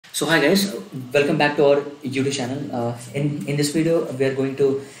So hi guys, welcome back to our YouTube channel. In this video, we are going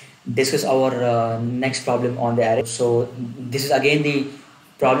to discuss our next problem on the array. So this is again the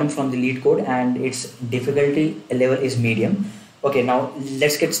problem from the Leetcode, and its difficulty level is medium. Okay, now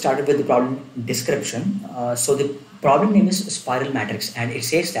let's get started with the problem description. So the problem name is spiral matrix, and it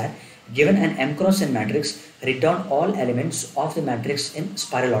says that given an m cross n matrix, return all elements of the matrix in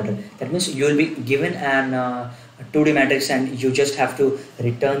spiral order. That means you will be given an 2D matrix and you just have to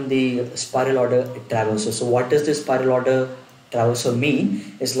return the spiral order traversal. So what does the spiral order traversal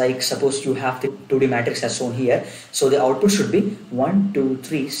mean? Is like, suppose you have the 2D matrix as shown here. So the output should be 1, 2,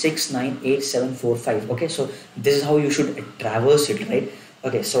 3, 6, 9, 8, 7, 4, 5. Okay, so this is how you should traverse it, right?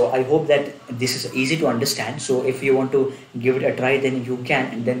 Okay, so I hope that this is easy to understand. So if you want to give it a try, then you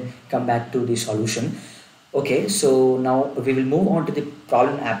can, and then come back to the solution. Okay, so now we will move on to the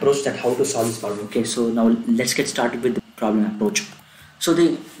problem approach, that how to solve this problem. Okay, so now let's get started with the problem approach. So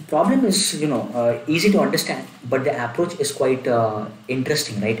the problem is, easy to understand, but the approach is quite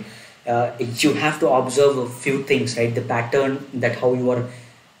interesting, right? You have to observe a few things, right? The pattern, that how you are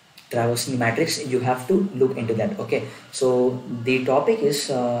traversing the matrix, you have to look into that. Okay, so the topic is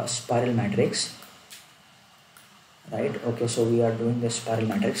spiral matrix, right? Okay, so we are doing the spiral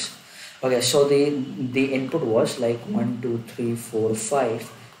matrix. Okay, so the input was like 1, 2, 3, 4,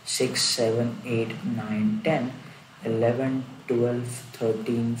 5, 6, 7, 8, 9, 10, 11, 12,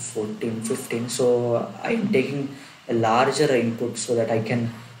 13, 14, 15. So I am taking a larger input so that I can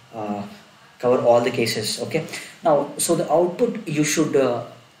cover all the cases. Okay, now so the output you should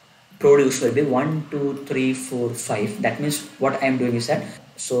produce will be 1, 2, 3, 4, 5. That means what I am doing is that,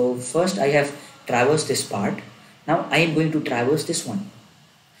 so first I have traversed this part. Now I am going to traverse this one.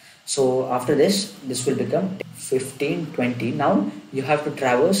 So after this will become 15, 20. Now you have to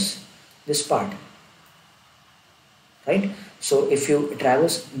traverse this part, right? So if you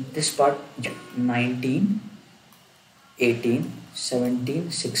traverse this part, 19, 18,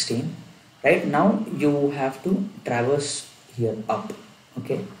 17, 16, right? Now you have to traverse here up.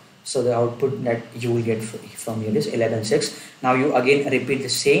 Okay, so the output that you will get from here is 11, 6. Now you again repeat the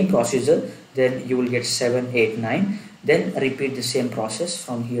same procedure, then you will get 7, 8, 9. Then repeat the same process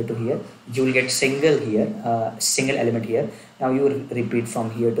from here to here. You will get single here, single element here. Now you will repeat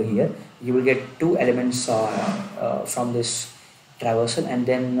from here to here. You will get 2 elements from this traversal, and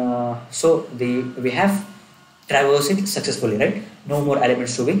then so we have traversed it successfully, right? No more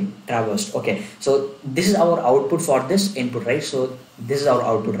elements to be traversed. Okay, so this is our output for this input, right? So this is our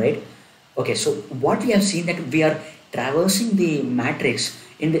output, right? Okay, so what we have seen, that we are traversing the matrix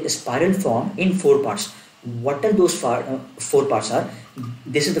in the spiral form in 4 parts. What are those 4 parts are?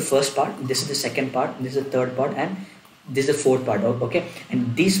 This is the first part, this is the second part, this is the third part, and this is the fourth part. Okay,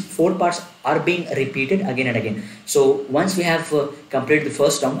 and these 4 parts are being repeated again and again. So once we have completed the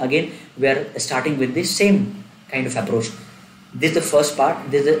first round, again we are starting with the same kind of approach. This is the first part,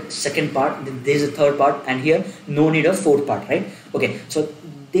 this is the second part, this is the third part, and here no need of fourth part, right? Okay, so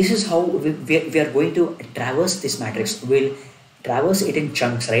this is how we are going to traverse this matrix. We'll traverse it in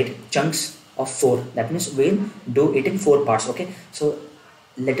chunks, right? Chunks of 4. That means we'll do it in 4 parts. Okay, so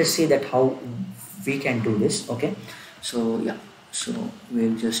let us see that how we can do this. Okay, so yeah, so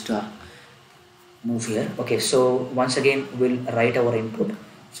we'll just move here. Okay, so once again we'll write our input.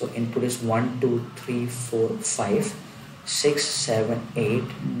 So input is 1, 2, 3, 4, 5, 6, 7, 8,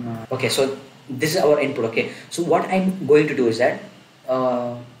 9. Okay, so this is our input. Okay, so what I'm going to do is that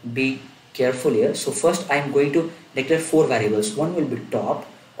be careful here. So first I'm going to declare 4 variables. One will be top,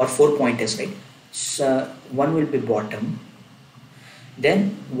 or 4 pointers, right? So one will be bottom,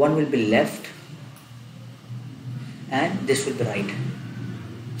 then one will be left, and this will be right.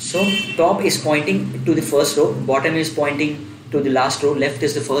 So top is pointing to the first row, bottom is pointing to the last row, left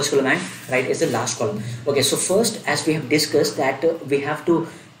is the first column, and right is the last column. Okay, so first, as we have discussed, that we have to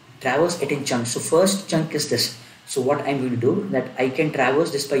traverse it in chunks. So first chunk is this. So what I'm going to do, that I can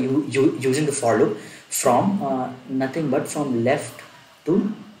traverse this by using the for loop from nothing but from left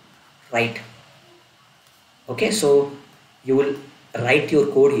to right. Okay, so you will write your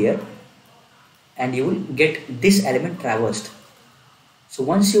code here and you will get this element traversed. So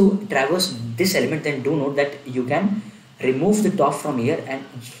once you traverse this element, then do note that you can remove the top from here and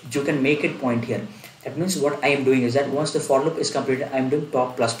you can make it point here. That means what I am doing is that once the for loop is completed, I am doing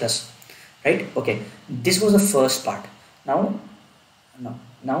top plus plus, right? Okay, this was the first part. Now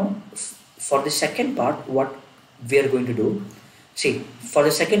for the second part, what we are going to do, see, for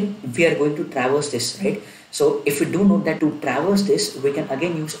the second we are going to traverse this, right? So if we do note that to traverse this, we can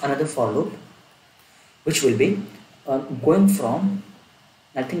again use another for loop, which will be going from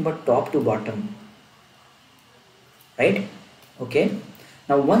nothing but top to bottom, right? Okay,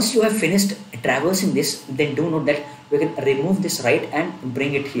 Now once you have finished traversing this, then do note that we can remove this right and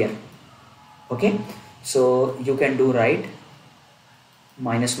bring it here. Okay, so you can do right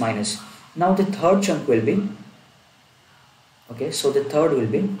minus minus. Now the third chunk will be, okay, so the third will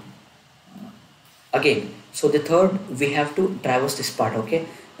be again, so the third we have to traverse this part. Okay,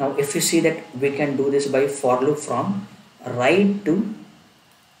 now if you see that we can do this by for loop from right to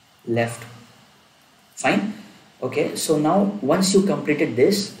left. Fine. Okay, so now once you completed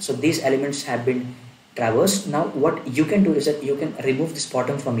this, so these elements have been traversed. Now what you can do is that you can remove this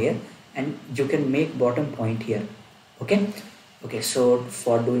bottom from here and you can make bottom point here. Okay, okay, so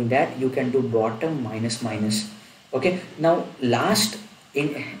for doing that you can do bottom minus minus. Okay, now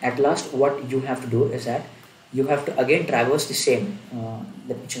at last what you have to do is that you have to again traverse the same.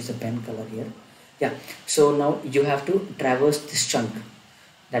 Let me change the pen color here. Yeah, so now you have to traverse this chunk,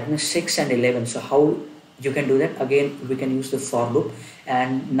 that means 6 and 11. So how you can do that? Again we can use the for loop,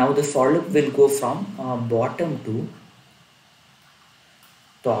 and now the for loop will go from bottom to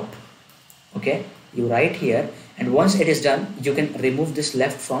top. Okay, you write here, and once it is done you can remove this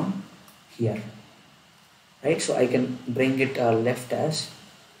left from here, right? So I can bring it left as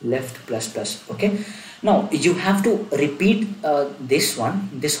left plus plus. Okay, now you have to repeat this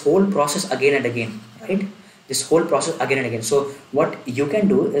whole process again and again, right? This whole process again and again. So what you can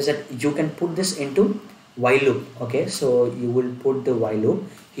do is that you can put this into while loop. Okay, so you will put the while loop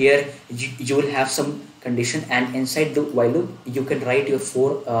here. You will have some condition, and inside the while loop you can write your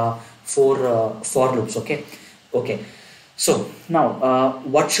four for loops. Okay, okay. So now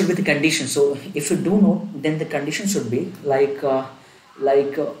what should be the condition? So if you do know, then the condition should be like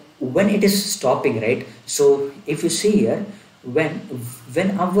when it is stopping, right? So if you see here,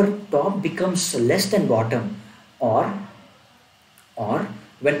 when our top becomes less than bottom, or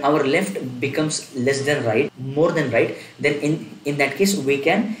when our left becomes less than right, more than right, then in that case we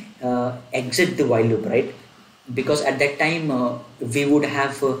can exit the while loop, right? Because at that time we would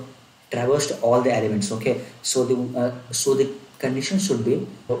have traversed all the elements. Okay, so the condition should be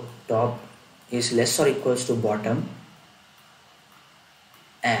top is less or equals to bottom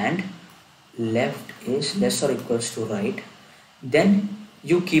and left is less or equals to right. Then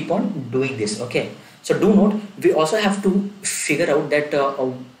you keep on doing this. Okay, so do note, we also have to figure out that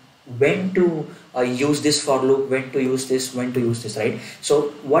when to use this for loop, when to use this, right?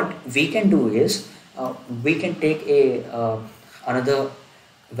 So what we can do is we can take a another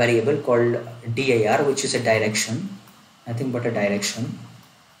variable called dir, which is a direction, nothing but a direction,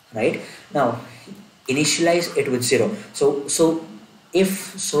 right? Now initialize it with 0. So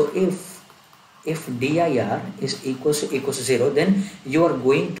if dir is equals to 0, then you are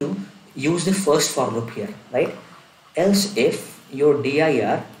going to use the first for loop here, right? Else if your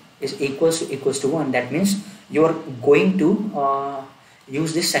dir is equals to 1, that means you are going to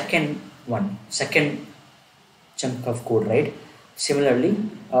use the second chunk of code, right? Similarly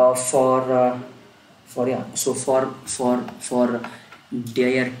for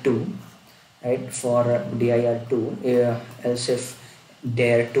dir2, right? For dir2, else if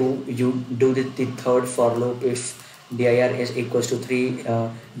dir2 you do the third for loop. If dir is equals to 3,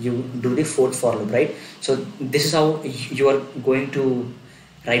 you do the fourth for loop, right? So this is how you are going to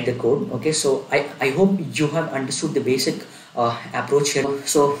write the code. Okay, so I hope you have understood the basic approach here.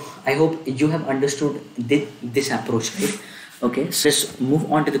 So I hope you have understood this approach, right? Okay, so let's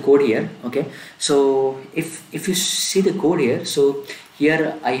move on to the code here. Okay, so if you see the code here, so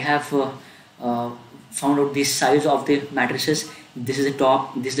here I have found out the size of the matrices. This is the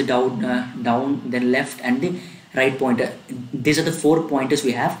top, this is the down, then left, and the right pointer. These are the 4 pointers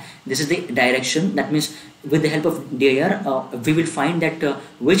we have. This is the direction. That means with the help of dir, we will find that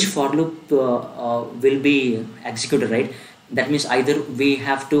which for loop will be executed, right? That means either we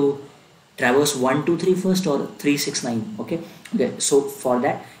have to traverse 1 2 3 first, or 3 6 9. Okay, so for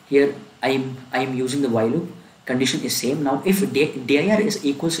that here I am using the while loop. Condition is same. Now if dir is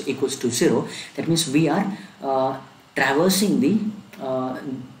equals to 0, that means we are traversing the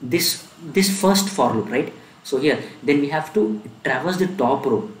this first for loop, right? So here then we have to traverse the top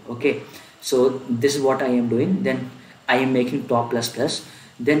row. Okay, so this is what I am doing. Then I am making top plus plus.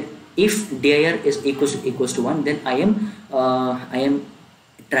 Then if dir is equals to 1, then I am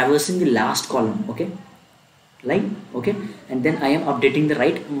traversing the last column. Okay, okay, and then I am updating the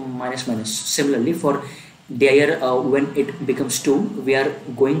right minus minus. Similarly for dir, when it becomes 2, we are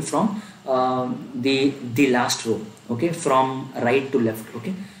going from the last row. Okay, from right to left.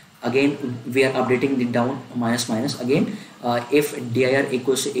 Okay, again we are updating the down minus minus. Again if dir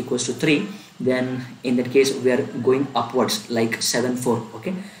equals to 3, then in that case we are going upwards like 7 4.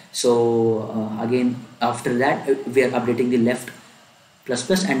 Okay, so again after that we are updating the left plus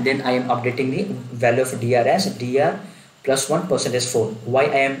plus, and then I am updating the value of dr as dr plus 1 percentage 4. Why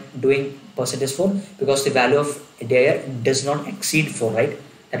I am doing percentage 4? Because the value of dr does not exceed 4, right?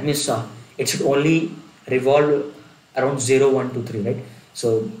 That means it should only revolve around 0, 1, 2, 3, right?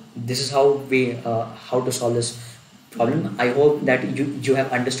 So this is how we how to solve this problem. I hope that you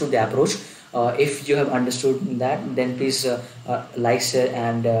have understood the approach. If you have understood that, then please like, share,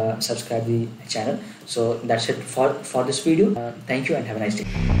 and subscribe the channel. So that's it for this video. Thank you and have a nice day.